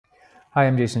Hi,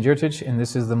 I'm Jason Jurtich, and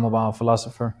this is the Mobile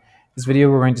Philosopher. This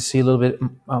video, we're going to see a little bit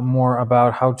more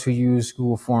about how to use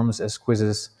Google Forms as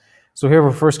quizzes. So here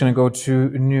we're first going to go to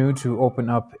New to open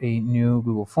up a new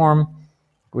Google Form.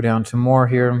 Go down to More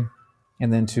here,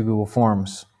 and then to Google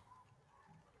Forms.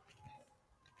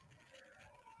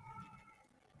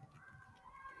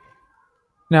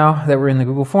 Now that we're in the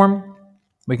Google Form,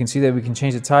 we can see that we can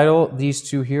change the title. These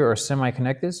two here are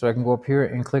semi-connected, so I can go up here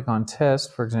and click on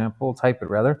Test, for example, type it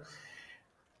rather.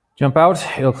 Jump out,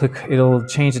 it'll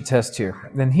change the test here.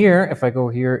 Then here, if I go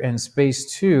here and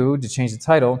space 2 to change the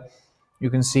title, you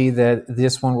can see that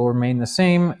this one will remain the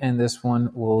same and this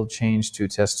one will change to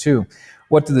test 2.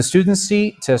 What do the students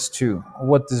see? Test 2.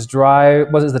 What is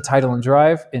the title in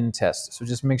Drive? In test. So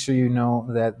just make sure you know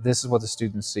that this is what the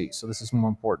students see. So this is more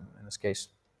important in this case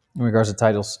in regards to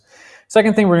titles.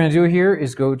 Second thing we're going to do here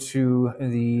is go to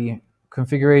the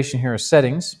configuration here of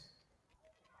settings.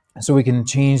 So we can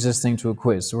change this thing to a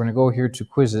quiz. So we're going to go here to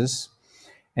quizzes,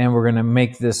 and we're going to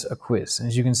make this a quiz.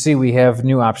 As you can see, we have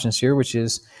new options here, which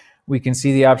is we can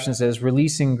see the options as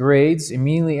releasing grades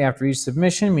immediately after each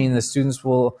submission, meaning the students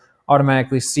will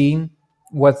automatically see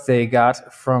what they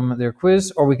got from their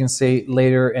quiz, or we can say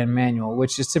later and manual,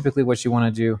 which is typically what you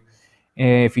want to do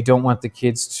if you don't want the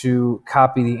kids to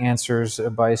copy the answers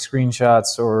by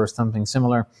screenshots or something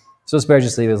similar. So it's better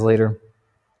just leave it as later.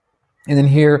 And then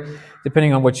here,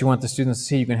 depending on what you want the students to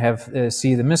see, you can have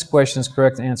see the missed questions,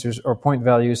 correct answers, or point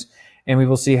values, and we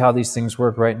will see how these things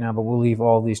work right now, but we'll leave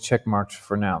all these check marks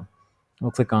for now.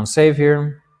 We'll click on Save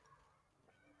here,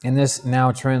 and this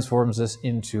now transforms this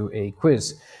into a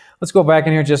quiz. Let's go back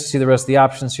in here just to see the rest of the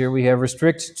options here. We have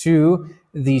Restrict to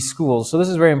the schools. So this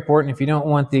is very important if you don't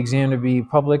want the exam to be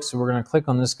public, so we're going to click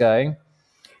on this guy.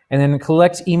 And then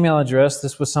collect email address.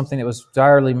 This was something that was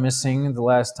direly missing the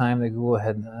last time that Google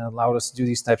had allowed us to do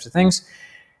these types of things.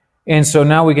 And so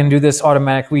now we can do this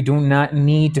automatically. We do not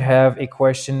need to have a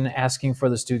question asking for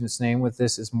the student's name. With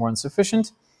this, is more than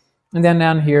sufficient. And then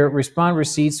down here, respond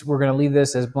receipts, we're going to leave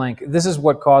this as blank. This is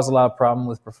what caused a lot of problem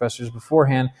with professors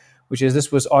beforehand, which is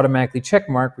this was automatically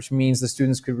checkmarked, which means the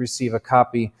students could receive a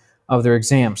copy of their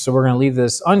exam. So we're going to leave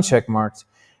this uncheckmarked.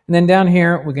 And then down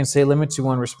here, we can say limit to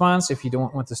 1 response. If you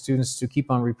don't want the students to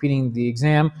keep on repeating the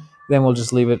exam, then we'll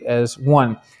just leave it as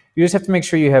 1. You just have to make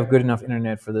sure you have good enough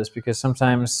internet for this, because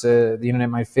sometimes the internet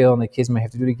might fail and the kids might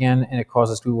have to do it again, and it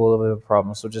causes Google a little bit of a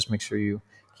problem. So just make sure you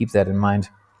keep that in mind.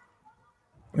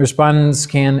 Respondents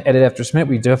can edit after submit.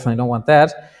 We definitely don't want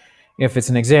that. If it's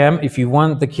an exam, if you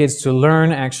want the kids to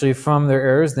learn actually from their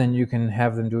errors, then you can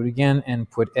have them do it again and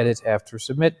put edit after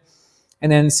submit.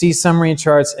 And then see summary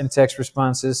charts and text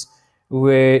responses.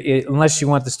 Unless you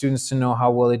want the students to know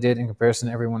how well they did in comparison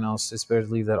to everyone else, it's better to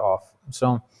leave that off.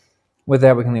 So with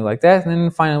that, we can leave it like that. And then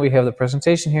finally, we have the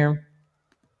presentation here.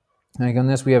 And on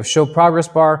this, we have show progress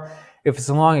bar. If it's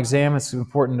a long exam, it's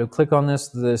important to click on this.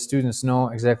 The students know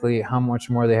exactly how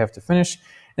much more they have to finish.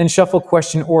 Then shuffle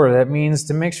question order. That means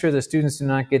to make sure the students do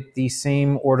not get the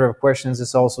same order of questions.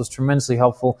 This also is tremendously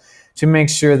helpful to make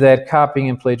sure that copying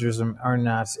and plagiarism are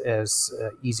not as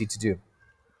easy to do.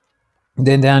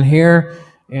 Then down here,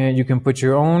 you can put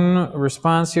your own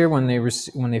response here. When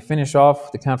they finish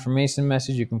off the confirmation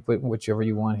message, you can put whichever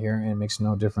you want here, and it makes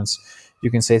no difference.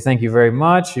 You can say thank you very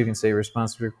much. You can say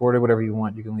response was recorded. Whatever you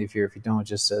want, you can leave here. If you don't, it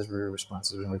just says your response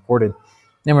has been recorded.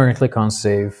 Then we're going to click on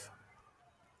Save.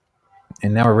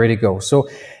 And now we're ready to go. So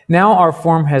now our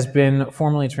form has been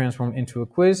formally transformed into a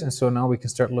quiz, and so now we can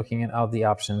start looking at all the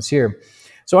options here.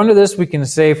 So under this, we can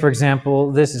say, for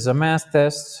example, this is a math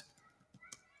test,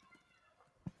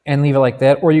 and leave it like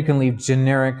that, or you can leave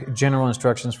general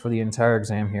instructions for the entire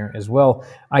exam here as well.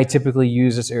 I typically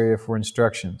use this area for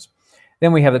instructions.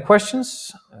 Then we have the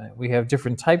questions. We have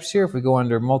different types here. If we go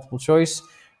under multiple choice,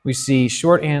 we see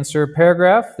short answer,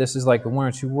 paragraph. This is like a 1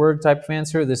 or 2 word type of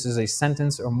answer. This is a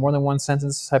sentence or more than 1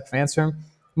 sentence type of answer.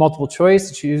 Multiple choice,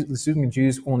 the student can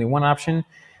choose only 1 option.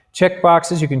 Check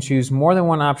boxes, you can choose more than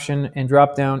 1 option, and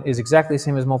drop down is exactly the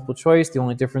same as multiple choice. The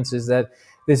only difference is that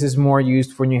this is more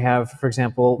used when you have, for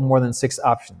example, more than 6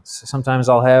 options. Sometimes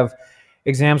I'll have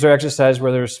exams or exercises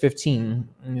where there's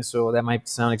 15, so that might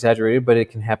sound exaggerated, but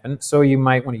it can happen. So you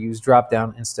might want to use drop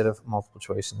down instead of multiple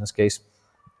choice in this case.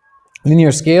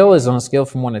 Linear scale is on a scale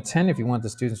from 1 to 10. If you want the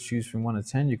students to choose from 1 to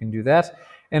 10, you can do that.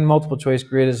 And multiple choice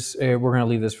grid is, we're going to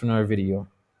leave this for another video.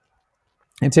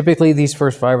 And typically these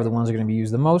first 5 are the ones that are going to be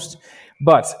used the most.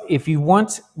 But if you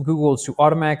want Google to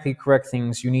automatically correct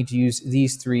things, you need to use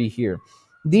these 3 here.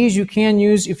 These you can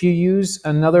use if you use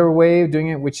another way of doing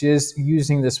it, which is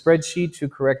using the spreadsheet to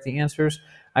correct the answers.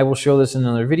 I will show this in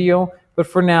another video. But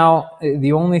for now,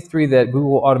 the only 3 that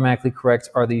Google automatically corrects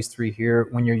are these 3 here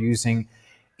when you're using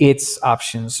its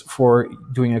options for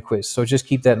doing a quiz. So just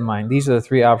keep that in mind. These are the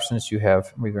 3 options you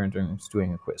have regarding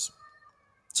doing a quiz.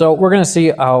 So we're going to see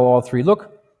how all 3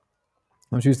 look.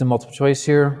 I'm choose the multiple choice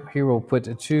here. Here we'll put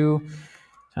a 2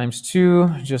 times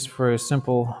 2 just for a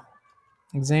simple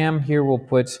exam. Here we'll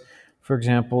put, for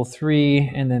example,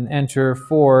 3 and then enter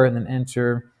 4 and then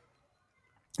enter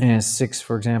and 6,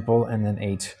 for example, and then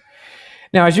 8.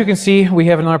 Now, as you can see, we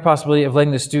have another possibility of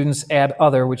letting the students add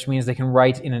other, which means they can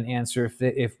write in an answer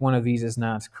if one of these is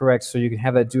not correct. So you can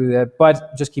have that do that,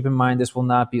 but just keep in mind this will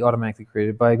not be automatically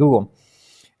created by Google.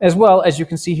 As well, as you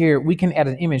can see here, we can add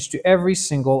an image to every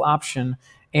single option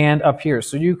and up here.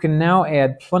 So you can now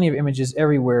add plenty of images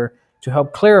everywhere to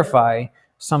help clarify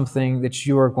something that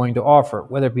you are going to offer,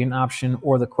 whether it be an option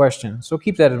or the question. So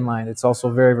keep that in mind. It's also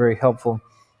very, very helpful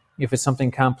if it's something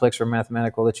complex or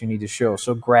mathematical that you need to show.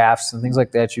 So graphs and things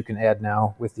like that you can add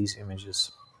now with these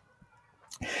images.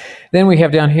 Then we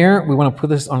have down here, we want to put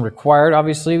this on required,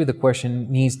 obviously. The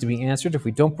question needs to be answered. If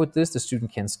we don't put this, the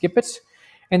student can skip it.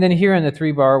 And then here in the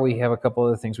 3 bar, we have a couple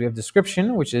other things. We have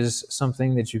description, which is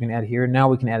something that you can add here. Now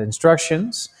we can add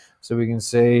instructions. So we can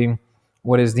say,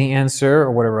 what is the answer,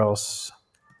 or whatever else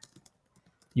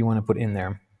you want to put in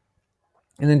there.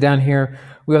 And then down here,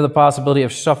 we have the possibility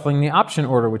of shuffling the option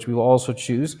order, which we will also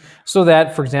choose, so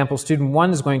that, for example, student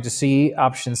 1 is going to see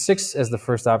option 6 as the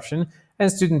first option,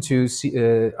 and student 2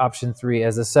 see option 3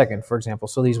 as the second, for example.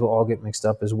 So these will all get mixed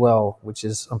up as well, which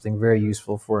is something very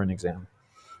useful for an exam.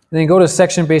 And then go to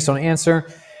section based on answer.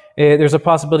 There's a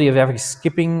possibility of actually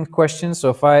skipping questions. So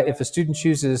if a student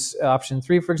chooses option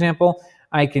 3, for example,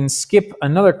 I can skip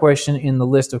another question in the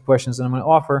list of questions that I'm going to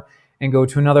offer and go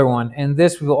to another one. And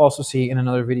this we will also see in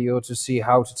another video to see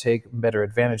how to take better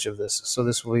advantage of this. So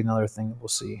this will be another thing that we'll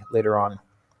see later on.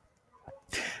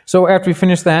 So after we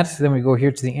finish that, then we go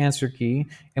here to the answer key,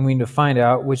 and we need to find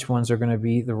out which ones are going to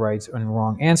be the right and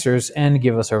wrong answers and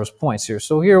give us our points here.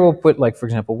 So here we'll put, like, for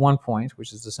example, 1 point,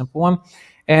 which is the simple one,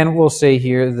 and we'll say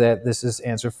here that this is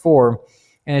answer 4.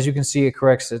 And as you can see, it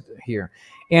corrects it here.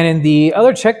 And in the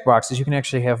other check boxes, you can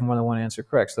actually have more than one answer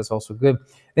correct, so that's also good.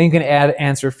 Then you can add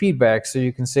answer feedback. So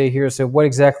you can say here, so what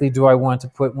exactly do I want to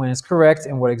put when it's correct,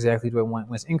 and what exactly do I want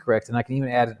when it's incorrect? And I can even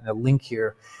add a link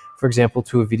here, for example,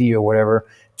 to a video or whatever,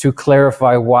 to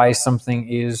clarify why something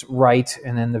is right,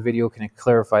 and then the video can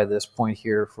clarify this point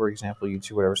here, for example,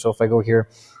 YouTube, whatever. So if I go here,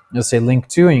 you'll say link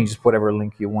to, and you just put whatever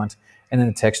link you want, and then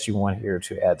the text you want here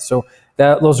to add. So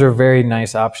those are very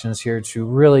nice options here to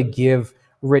really give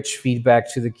rich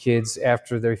feedback to the kids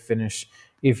after they finish,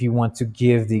 if you want to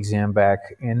give the exam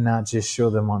back and not just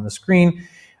show them on the screen.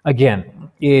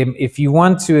 Again, if you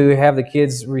want to have the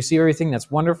kids receive everything, that's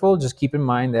wonderful. Just keep in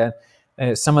mind that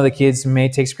some of the kids may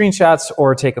take screenshots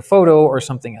or take a photo or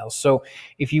something else. So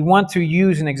if you want to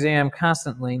use an exam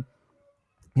constantly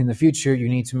in the future, you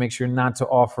need to make sure not to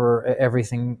offer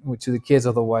everything to the kids.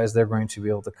 Otherwise, they're going to be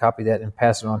able to copy that and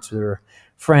pass it on to their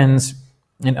friends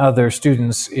and other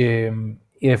students.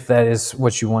 If that is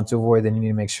what you want to avoid, then you need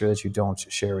to make sure that you don't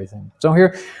share everything. So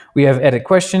here we have edit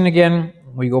question again.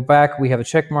 We go back, we have a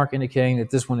check mark indicating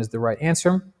that this one is the right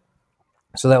answer.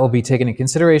 So that will be taken into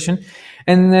consideration.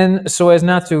 And then, so as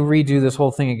not to redo this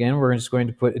whole thing again, we're just going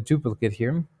to put a duplicate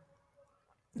here.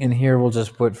 And here we'll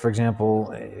just put, for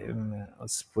example,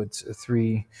 let's put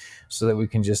 3 so that we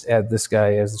can just add this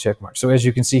guy as the check mark. So as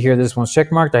you can see here, this one's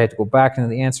check marked. I had to go back into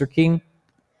the answer key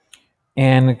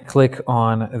and click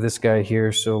on this guy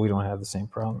here so we don't have the same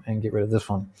problem, and get rid of this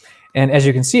one. And as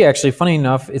you can see, actually, funny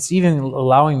enough, it's even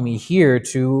allowing me here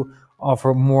to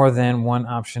offer more than one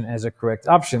option as a correct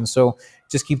option. So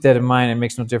just keep that in mind. It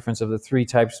makes no difference of the 3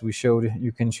 types we showed.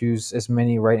 You can choose as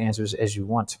many right answers as you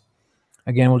want.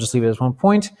 Again, we'll just leave it as 1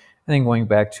 point, and then going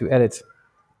back to edit.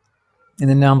 And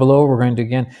then down below, we're going to,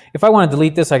 again, if I want to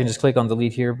delete this, I can just click on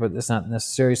delete here, but it's not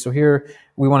necessary. So here,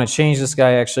 we want to change this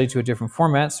guy actually to a different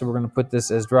format. So we're going to put this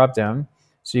as drop down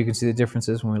so you can see the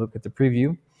differences when we look at the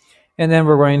preview. And then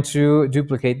we're going to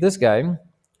duplicate this guy.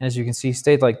 As you can see,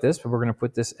 stayed like this, but we're going to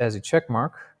put this as a check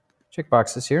mark, check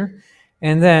boxes here.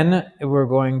 And then we're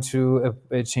going to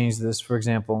change this, for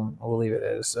example, we'll leave it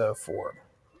as 4.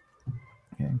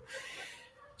 Okay.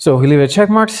 So we leave it at check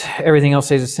marks. Everything else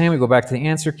stays the same. We go back to the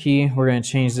answer key. We're going to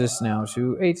change this now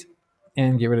to 8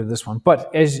 and get rid of this one.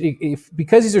 But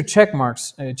because these are check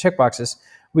marks, check boxes,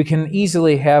 we can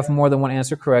easily have more than one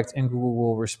answer correct, and Google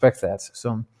will respect that.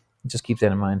 So just keep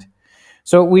that in mind.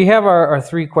 So we have our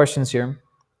 3 questions here,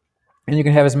 and you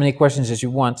can have as many questions as you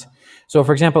want. So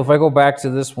for example, if I go back to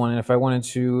this one, and if I wanted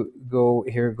to go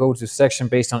here, go to section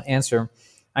based on answer,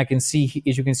 I can see,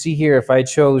 as you can see here, if I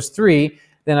chose 3,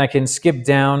 then I can skip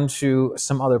down to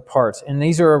some other parts. And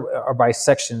these are by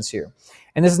sections here.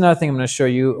 And this is another thing I'm going to show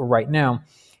you right now.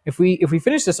 If we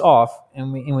finish this off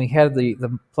and we had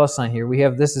the plus sign here, we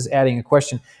have this is adding a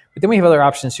question, but then we have other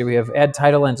options here. We have add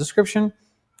title and description,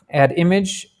 add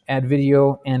image, add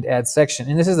video, and add section.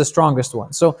 And this is the strongest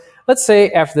one. So let's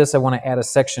say after this I want to add a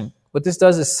section. What this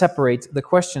does is separate the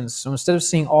questions. So instead of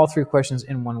seeing all 3 questions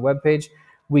in one web page,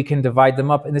 we can divide them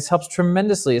up. And this helps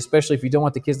tremendously, especially if you don't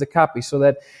want the kids to copy, so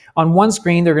that on one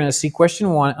screen they're going to see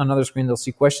question 1, on another screen they'll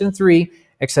see question 3,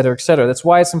 etc., etc. That's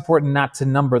why it's important not to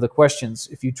number the questions.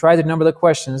 If you try to number the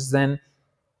questions, then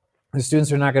the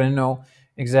students are not going to know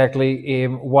exactly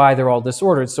why they're all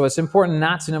disordered. So it's important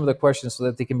not to number the questions so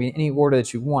that they can be in any order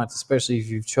that you want, especially if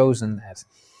you've chosen that.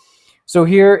 So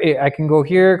here, I can go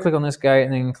here, click on this guy,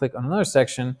 and then click on another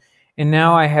section. And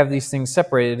now I have these things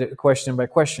separated question by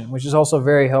question, which is also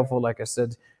very helpful, like I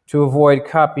said, to avoid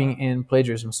copying and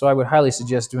plagiarism. So I would highly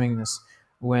suggest doing this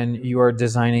when you are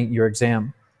designing your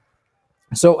exam.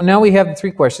 So now we have the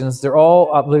 3 questions. They're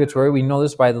all obligatory. We know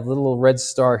this by the little red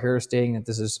star here stating that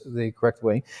this is the correct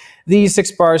way. These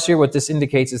 6 bars here, what this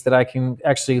indicates is that I can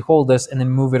actually hold this and then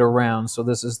move it around. So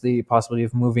this is the possibility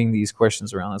of moving these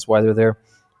questions around. That's why they're there.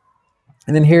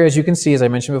 And then here, as you can see, as I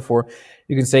mentioned before,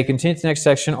 you can say continue to the next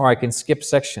section, or I can skip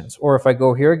sections. Or if I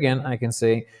go here again, I can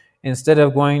say, instead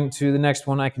of going to the next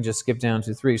one, I can just skip down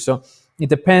to 3. So it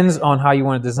depends on how you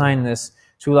want to design this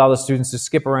to allow the students to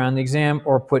skip around the exam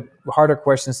or put harder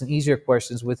questions and easier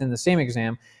questions within the same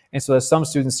exam. And so that some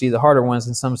students see the harder ones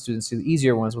and some students see the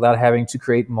easier ones without having to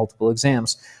create multiple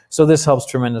exams. So this helps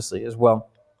tremendously as well.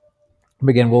 But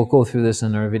again, we'll go through this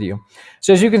in our video.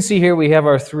 So as you can see here, we have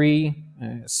our 3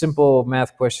 simple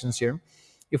math questions here.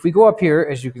 If we go up here,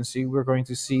 as you can see, we're going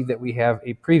to see that we have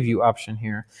a preview option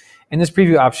here. And this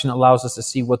preview option allows us to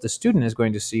see what the student is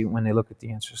going to see when they look at the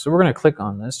answer. So we're going to click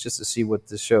on this just to see what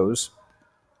this shows.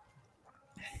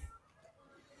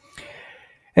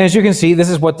 And as you can see, this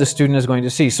is what the student is going to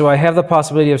see. So I have the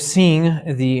possibility of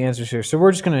seeing the answers here. So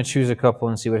we're just going to choose a couple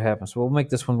and see what happens. So we'll make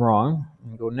this one wrong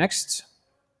and go next.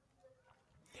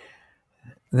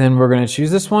 Then we're going to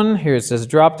choose this one. Here it says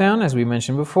drop down, as we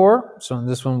mentioned before. So in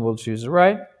this one, we'll choose the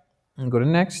right and go to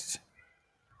next.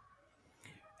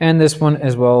 And this one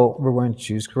as well, we're going to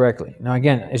choose correctly. Now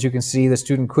again, as you can see, the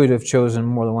student could have chosen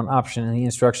more than one option, and the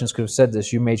instructions could have said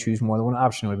this. You may choose more than one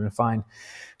option, it would have been fine.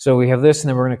 So we have this, and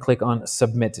then we're going to click on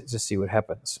submit to see what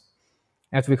happens.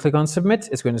 After we click on submit,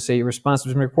 it's going to say your response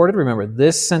has been recorded. Remember,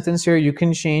 this sentence here, you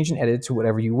can change and edit to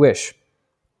whatever you wish.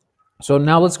 So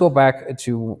now let's go back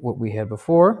to what we had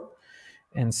before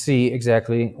and see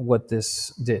exactly what this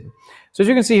did. So as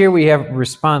you can see here, we have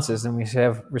responses, and we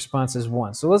have responses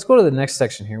 1. So let's go to the next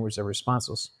section here, which are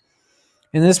responses.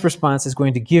 And this response is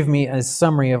going to give me a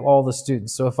summary of all the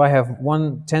students. So if I have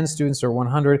 10 students or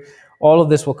 100, all of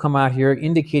this will come out here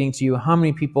indicating to you how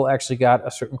many people actually got a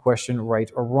certain question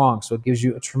right or wrong. So it gives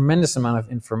you a tremendous amount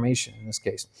of information in this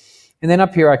case. And then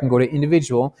up here, I can go to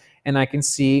individual, and I can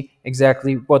see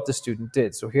exactly what the student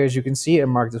did. So here, as you can see, I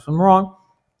marked this one wrong,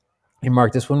 I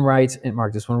marked this one right, and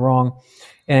marked this one wrong.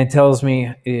 And it tells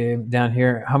me down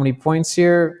here how many points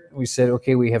here. We said,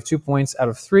 okay, we have 2 points out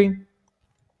of 3.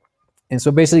 And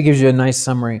so basically it gives you a nice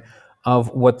summary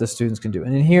of what the students can do.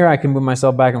 And in here, I can move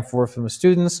myself back and forth from the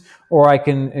students, or I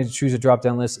can choose a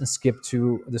drop-down list and skip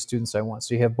to the students I want.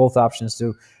 So you have both options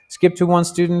to skip to one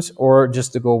student or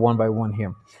just to go one by one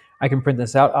here. I can print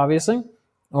this out, obviously,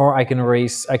 or I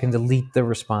can delete the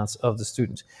response of the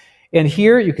student. And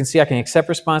here you can see I can accept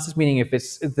responses, meaning if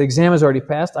the exam is already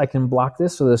passed, I can block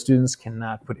this so the students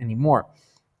cannot put any more.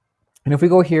 And if we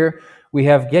go here, we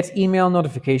have get email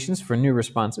notifications for new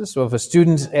responses. So if a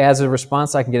student adds a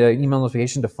response, I can get an email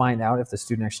notification to find out if the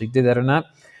student actually did that or not.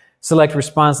 Select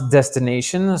response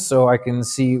destination, so I can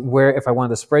see where, if I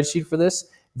want a spreadsheet for this.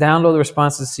 Download the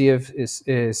responses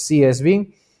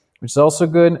CSV, which is also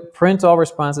good. Print all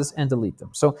responses and delete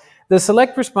them. So the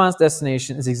select response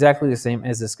destination is exactly the same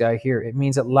as this guy here. It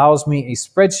means it allows me a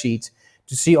spreadsheet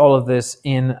to see all of this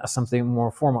in something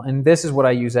more formal. And this is what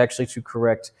I use actually to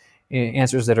correct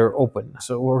answers that are open.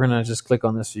 So we're going to just click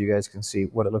on this so you guys can see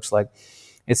what it looks like.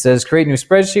 It says create new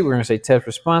spreadsheet. We're going to say test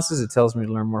responses. It tells me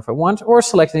to learn more if I want, or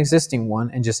select an existing one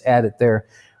and just add it there.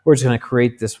 We're just going to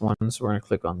create this one. So we're going to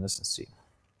click on this and see.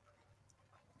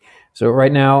 So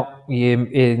right now,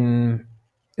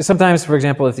 sometimes, for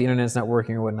example, if the internet's not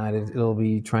working or whatnot, it'll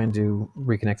be trying to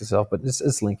reconnect itself, but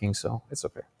it's linking, so it's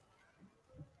okay.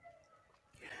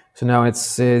 So now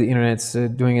it's the internet's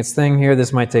doing its thing here.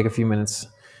 This might take a few minutes.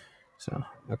 So,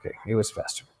 okay, it was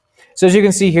faster. So as you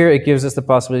can see here, it gives us the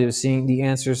possibility of seeing the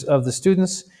answers of the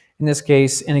students in this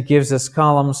case, and it gives us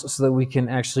columns so that we can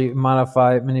actually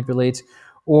modify, manipulate,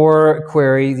 or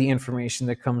query the information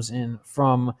that comes in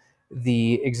from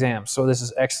the exam. So this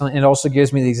is excellent. It also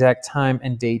gives me the exact time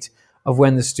and date of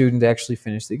when the student actually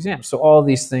finished the exam. So all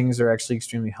these things are actually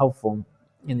extremely helpful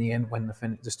in the end when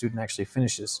the student actually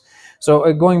finishes.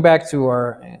 So going back to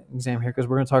our exam here, because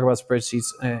we're going to talk about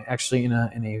spreadsheets actually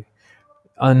in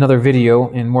another video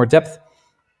in more depth.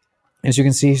 As you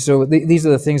can see, so these are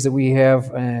the things that we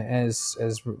have as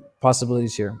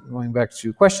possibilities here. Going back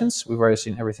to questions, we've already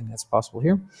seen everything that's possible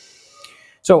here.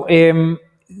 So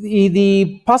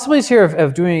the possibilities here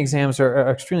of doing exams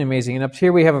are extremely amazing. And up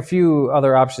here we have a few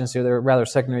other options here that are rather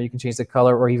secondary. You can change the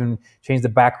color or even change the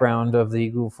background of the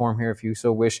Google form here if you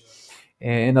so wish,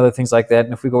 and other things like that.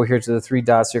 And if we go here to the three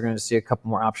dots, you're going to see a couple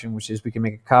more options, which is we can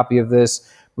make a copy of this,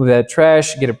 move that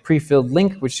trash, get a pre-filled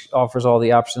link, which offers all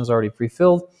the options already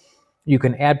pre-filled. You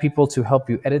can add people to help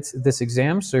you edit this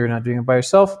exam, so you're not doing it by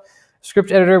yourself.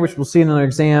 Script editor, which we'll see in another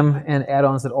exam, and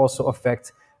add-ons that also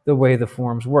affect the way the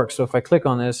forms work. So if I click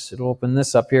on this, it'll open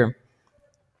this up here,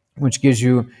 which gives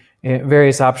you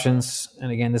various options.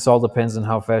 And again, this all depends on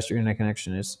how fast your internet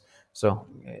connection is. So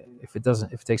if it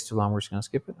takes too long, we're just going to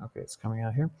skip it. Okay, it's coming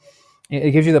out here. It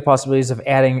gives you the possibilities of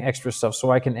adding extra stuff. So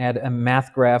I can add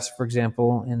math graphs, for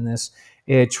example, in this.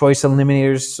 Choice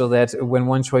eliminators, so that when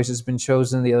one choice has been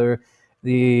chosen,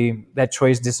 that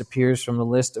choice disappears from the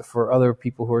list for other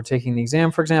people who are taking the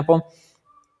exam, for example.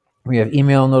 We have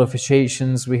email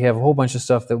notifications. We have a whole bunch of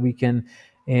stuff that we can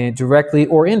directly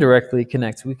or indirectly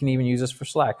connect. We can even use this for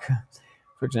Slack,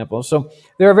 for example. So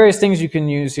there are various things you can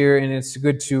use here, and it's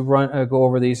good to go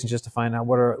over these and just to find out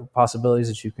what are possibilities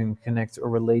that you can connect or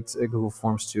relate Google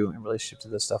Forms to in relationship to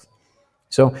this stuff.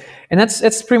 So, and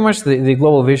that's pretty much the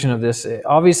global vision of this.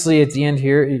 Obviously, at the end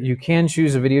here, you can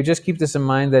choose a video. Just keep this in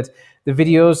mind that the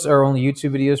videos are only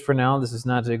YouTube videos for now. This is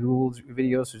not a Google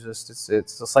video, so it's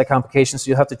a slight complication. So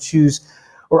you'll have to choose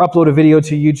or upload a video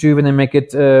to YouTube and then make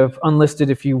it unlisted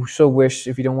if you so wish,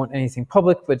 if you don't want anything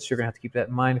public, but you're going to have to keep that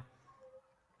in mind.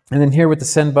 And then here with the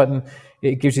send button,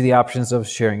 it gives you the options of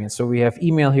sharing it. So we have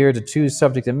email here to choose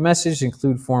subject and message,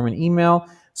 include form and email,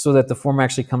 so that the form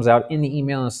actually comes out in the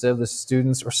email instead of the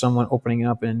students or someone opening it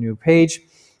up in a new page.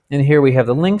 And here we have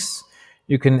the links.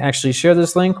 You can actually share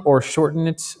this link or shorten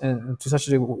it to such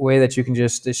a way that you can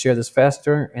just share this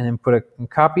faster and then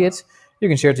copy it. You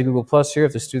can share it to Google Plus here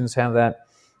if the students have that.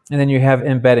 And then you have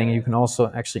embedding. You can also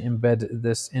actually embed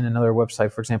this in another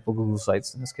website, for example, Google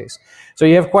Sites in this case. So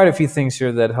you have quite a few things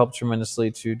here that help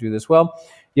tremendously to do this well.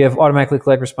 You have automatically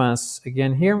collect response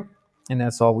again here. And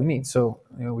that's all we need. So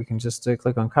we can just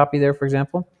click on copy there, for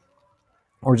example,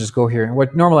 or just go here. And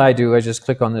what normally I do, I just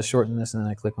click on this, shorten this, and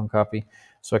then I click on copy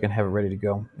so I can have it ready to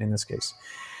go in this case.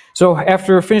 So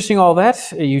after finishing all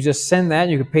that, you just send that.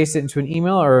 You can paste it into an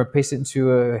email or paste it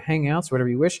into Hangouts, whatever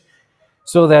you wish,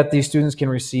 so that the students can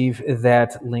receive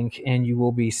that link and you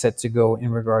will be set to go in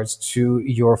regards to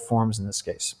your forms in this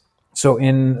case. So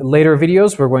in later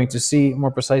videos, we're going to see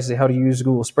more precisely how to use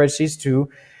Google Spreadsheets to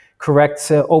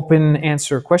correct open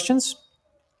answer questions.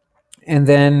 And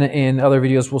then in other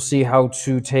videos, we'll see how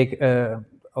to take a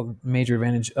major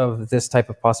advantage of this type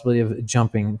of possibility of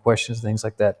jumping questions, things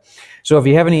like that. So if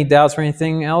you have any doubts or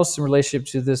anything else in relationship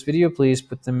to this video, please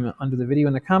put them under the video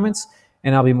in the comments,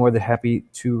 and I'll be more than happy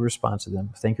to respond to them.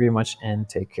 Thank you very much and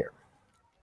take care.